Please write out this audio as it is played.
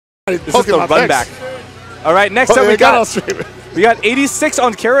This is the run back. All right, next up we got 8ighty6ix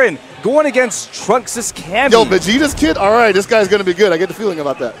on Karin going against Trunks' Cammy. Yo, Vegeta's kid? All right, this guy's going to be good. I get the feeling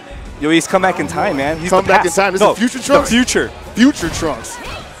about that. Yo, he's come back in time, man. He's come back in time. This is future Trunks? The future. Future Trunks.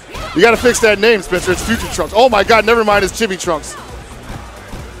 You got to fix that name, Spencer. It's future Trunks. Oh, my God. Never mind. It's Chibi Trunks.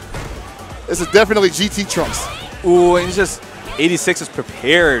 This is definitely GT Trunks. Ooh, and 8ighty6ix is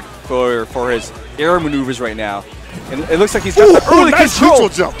prepared for his air maneuvers right now. And it looks like he's got the early nice control.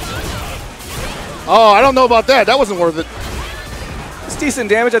 Jump. Oh, I don't know about that. That wasn't worth it. It's decent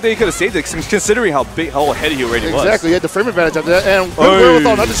damage. I think he could have saved it considering how ahead he already was. Exactly. He had the frame advantage after that. And good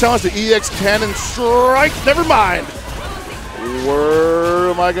wherewithal not to challenge the EX Cannon Strike. Never mind. Where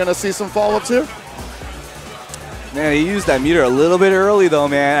am I going to see some follow-ups here? Man, he used that meter a little bit early, though,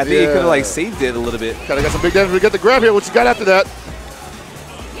 man. I think he could have saved it a little bit. Kind of got some big damage to get the grab here. What you got after that?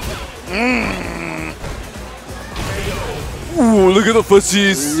 Ooh, look at the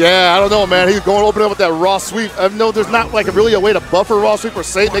footsies. Yeah, I don't know, man. He's going to open up with that raw sweep. I know there's not really a way to buffer raw sweep or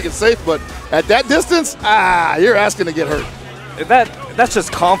make it safe, but at that distance, you're asking to get hurt. That's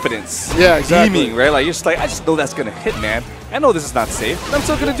just confidence. Yeah, exactly. Beaming, right? Like you're just like, I just know that's gonna hit, man. I know this is not safe, but I'm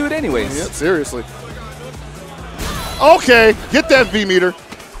still gonna do it anyways. Yeah, seriously. Okay, get that V meter.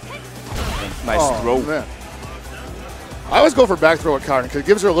 Nice throw. Man. I always go for back throw at Karin because it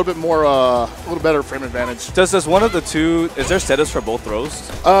gives her a little bit more, a little better frame advantage. Does one of the two, is there setups for both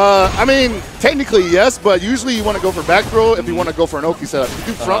throws? I mean, technically yes, but usually you want to go for back throw if you want to go for an Oki setup. If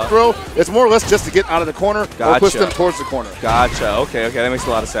you do front throw, it's more or less just to get out of the corner or push them towards the corner. Gotcha. Okay, that makes a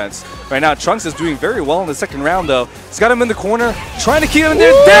lot of sense. Right now, Trunks is doing very well in the second round, though. He's got him in the corner, trying to keep him in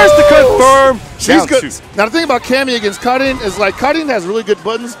there. There's the confirm. She's good. Now, the thing about Cammy against Karin is Karin has really good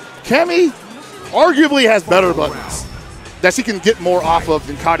buttons. Cammy arguably has better buttons that she can get more off of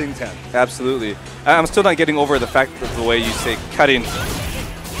than Karin can. Absolutely. I'm still not getting over the fact of the way you say Karin.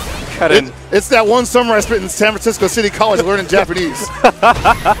 It's that one summer I spent in San Francisco City College learning Japanese.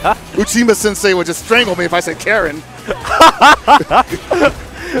 Uchima Sensei would just strangle me if I said Karin.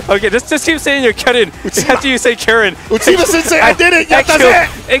 Okay, just keep saying you're Karin after you say Karin. Uchima Sensei, I did it!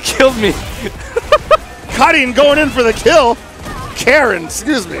 It killed me. Karin going in for the kill. Karin,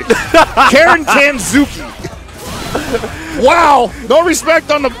 excuse me. Karin Kanzuki. Wow, no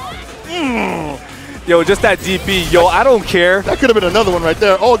respect on the... Yo, just that DP. Yo, I don't care. That could have been another one right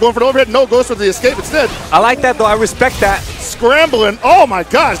there. Oh, going for the overhead? No, goes for the escape instead. I like that, though. I respect that. Scrambling. Oh, my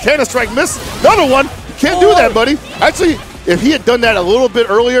gosh. Cannon strike miss. Another one. You can't do that, buddy. Actually, if he had done that a little bit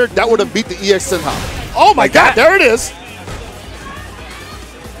earlier, that would have beat the EX Senha. Oh, my God. There it is.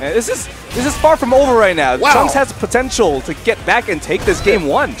 Man, this is far from over right now. Wow. Trunks has potential to get back and take this game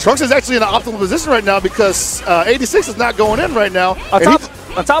one. Trunks is actually in an optimal position right now because 8ighty6ix is not going in right now.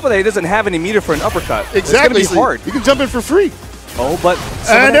 On top of that, he doesn't have any meter for an uppercut. Exactly. It's going to be hard. You can jump in for free. Oh, but...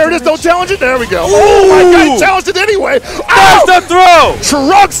 And there it is. Don't challenge it. There we go. Ooh. Oh, my God. He challenged it anyway. There's the throw.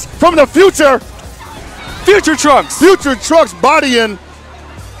 Trunks from the future. Future Trunks. Future Trunks bodying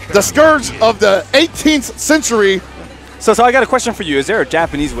the scourge of the 18th century. So I got a question for you. Is there a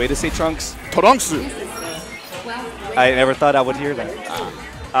Japanese way to say Trunks? Toranksu. I never thought I would hear that.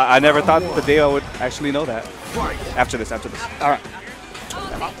 I never thought the day I would actually know that. After this. All right.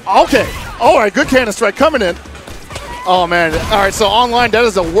 Okay. All right, good cannon strike coming in. Oh, man. All right, so online, that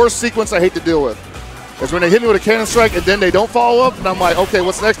is the worst sequence I hate to deal with. Is when they hit me with a cannon strike and then they don't follow up, and I'm like, okay,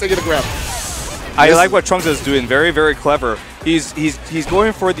 what's next? They get a grab. I like what Trunks is doing. Very, very clever. He's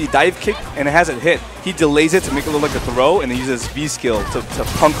going for the dive kick, and it hasn't hit. He delays it to make it look like a throw, and then uses V skill to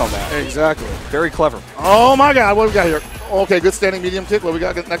punk on that. Exactly. Very clever. Oh, my God. What do we got here? Okay, good standing medium kick. What we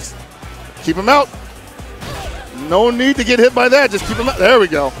got next? Keep him out. No need to get hit by that. Just keep him out. There we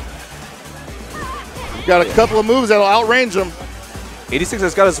go. Got a couple of moves that'll outrange him. 8ighty6ix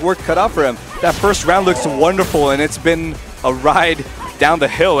has got his work cut out for him. That first round looks wonderful, and it's been a ride down the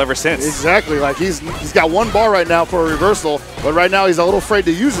hill ever since. Exactly. Like he's got one bar right now for a reversal, but right now he's a little afraid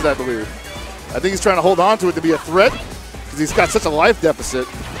to use it, I believe. I think he's trying to hold on to it to be a threat because he's got such a life deficit.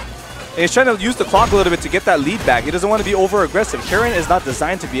 And he's trying to use the clock a little bit to get that lead back. He doesn't want to be over-aggressive. Karin is not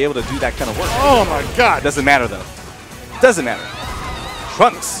designed to be able to do that kind of work. Oh, my God. Doesn't matter, though. Doesn't matter.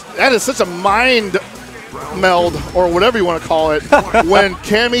 Trunks. That is such a mind meld, or whatever you want to call it, when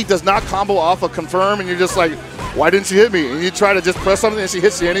Cammy does not combo off a confirm, and you're just like, why didn't she hit me? And you try to just press something, and she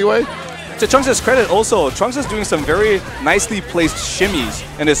hits you anyway. To Trunks' credit also, Trunks is doing some very nicely placed shimmies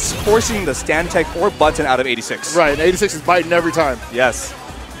and is forcing the stand tech or button out of 8ighty6ix. Right, and 8ighty6ix is biting every time. Yes.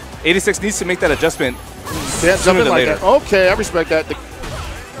 8ighty6ix needs to make that adjustment Can't jump in like that. Okay, I respect that.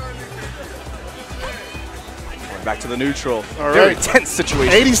 Back to the neutral. All Very right. tense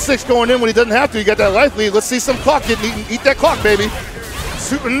situation. 8ighty6ix going in when he doesn't have to. You got that life lead. Let's see some clock getting eaten. Eat that clock, baby.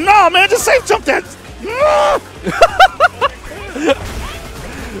 No, man, just safe jump that.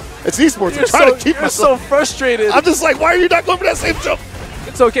 It's esports. I'm trying to keep myself. So frustrated. I'm just like, why are you not going for that safe jump?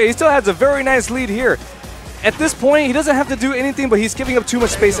 It's okay. He still has a very nice lead here. At this point, he doesn't have to do anything, but he's giving up too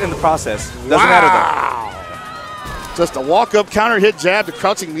much space in the process. Doesn't matter though. Just a walk-up, counter-hit jab to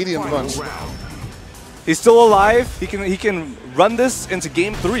crouching medium punch. He's still alive. He can run this into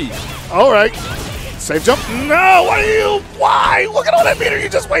game 3. All right. Safe jump. No, why? Look at all that meter you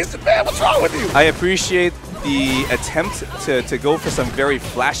just wasted, man. What's wrong with you? I appreciate the attempt to go for some very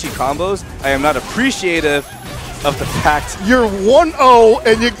flashy combos. I am not appreciative of the fact you're 1-0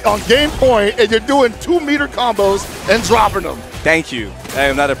 and you're on game point and you're doing 2-meter combos and dropping them. Thank you. I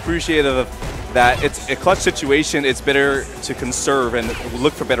am not appreciative of that. It's a clutch situation. It's better to conserve and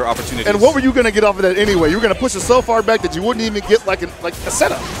look for better opportunities. And what were you going to get off of that anyway? You were going to push it so far back that you wouldn't even get like a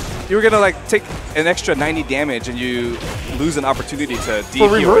setup. You were going to like take an extra 90 damage and you lose an opportunity to DP for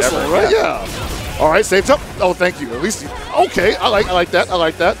reversal, or whatever. Right? Yeah. All right, safe jump. Oh, thank you. At least, okay. I like that. I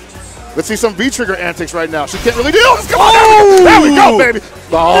like that. Let's see some V-trigger antics right now. She can't really deal. Come on, there we go, baby.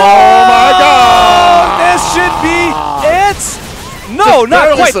 Oh my God! This should be it. No,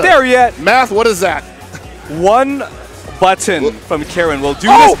 not quite there yet. Math, what is that? One button from Karin will do this.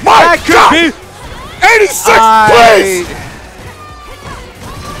 Oh my God! 86, please.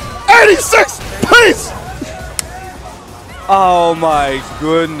 86, please. Oh my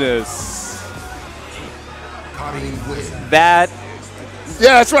goodness. That.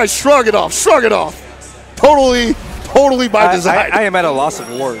 Yeah, that's right. Shrug it off. Shrug it off. Totally by design. I am at a loss of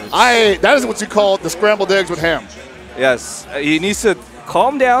words. That is what you call the scrambled eggs with ham. Yes. He needs to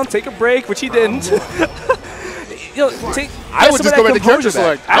calm down, take a break, which he didn't. I would just go back to character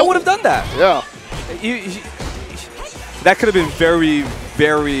select. I would have done that. Yeah. That could have been very,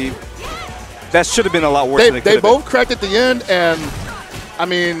 very. That should have been a lot worse than it could have been. They both cracked at the end, and I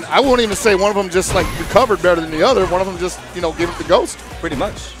mean, I won't even say one of them just like recovered better than the other. One of them just, gave it the ghost. Pretty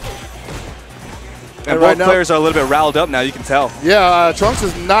much. And both players are a little bit riled up now, you can tell. Yeah, Trunks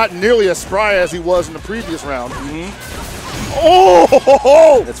is not nearly as spry as he was in the previous round.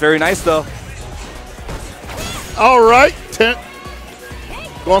 Oh! That's very nice, though. All right.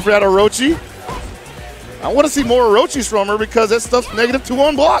 Going for that Orochi. I want to see more Orochis from her because that stuff's -2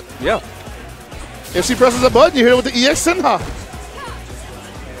 on block. Yeah. If she presses a button, you hit it with the EX Senha.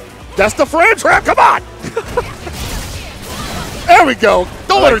 That's the frame trap. Come on. There we go.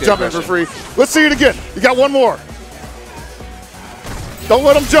 Don't let her jump in for free. Let's see it again. You got one more. Don't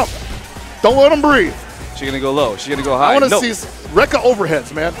let him jump. Don't let him breathe. She's going to go low. She's going to go high. I want to see Rekka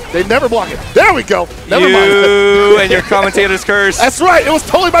overheads, man. They never block it. There we go. Never mind. You and your commentator's curse. That's right. It was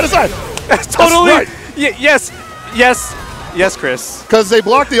totally by design. That's totally. Right. Yes, Chris. Because they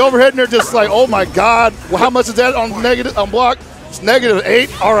block the overhead and they're just like, oh my God. Well, how much is that on block? It's -8.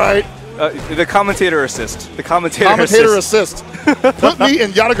 All right. The commentator assist. The commentator assist. Put me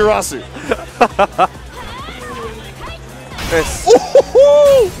in Yatagarasu.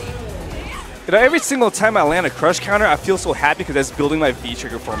 Every single time I land a crush counter, I feel so happy because that's building my V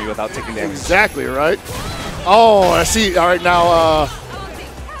trigger for me without taking damage. Exactly, right? Oh, I see. All right, now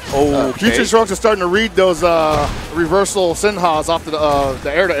Future Trunks is starting to read those reversal Senhas off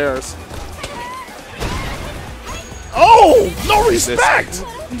the air-to-airs. Oh, no respect!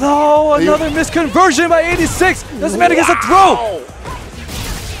 No, another misconversion by 8ighty6ix. Doesn't matter, against a throw.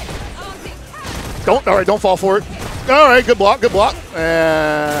 Don't fall for it. All right, good block.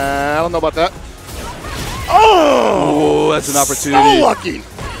 I don't know about that. Oh, that's an opportunity. So lucky.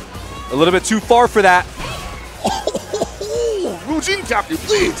 A little bit too far for that. Rujin Kaku,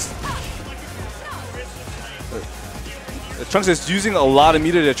 please. Trunks is using a lot of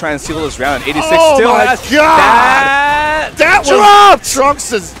meter to try and seal this round. 8ighty6 still has God. That dropped.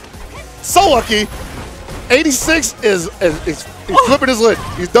 Trunks is so lucky. 8ighty6 is flipping his lid.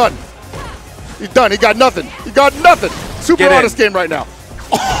 He's done. He's done. He got nothing. Super honest game right now.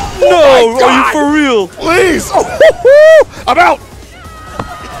 No, are you for real? Please. I'm out.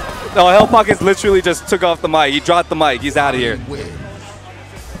 No, Hell Pockets literally just took off the mic. He dropped the mic. He's out of here.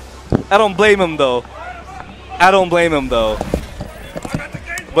 I don't blame him, though.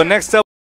 But next up.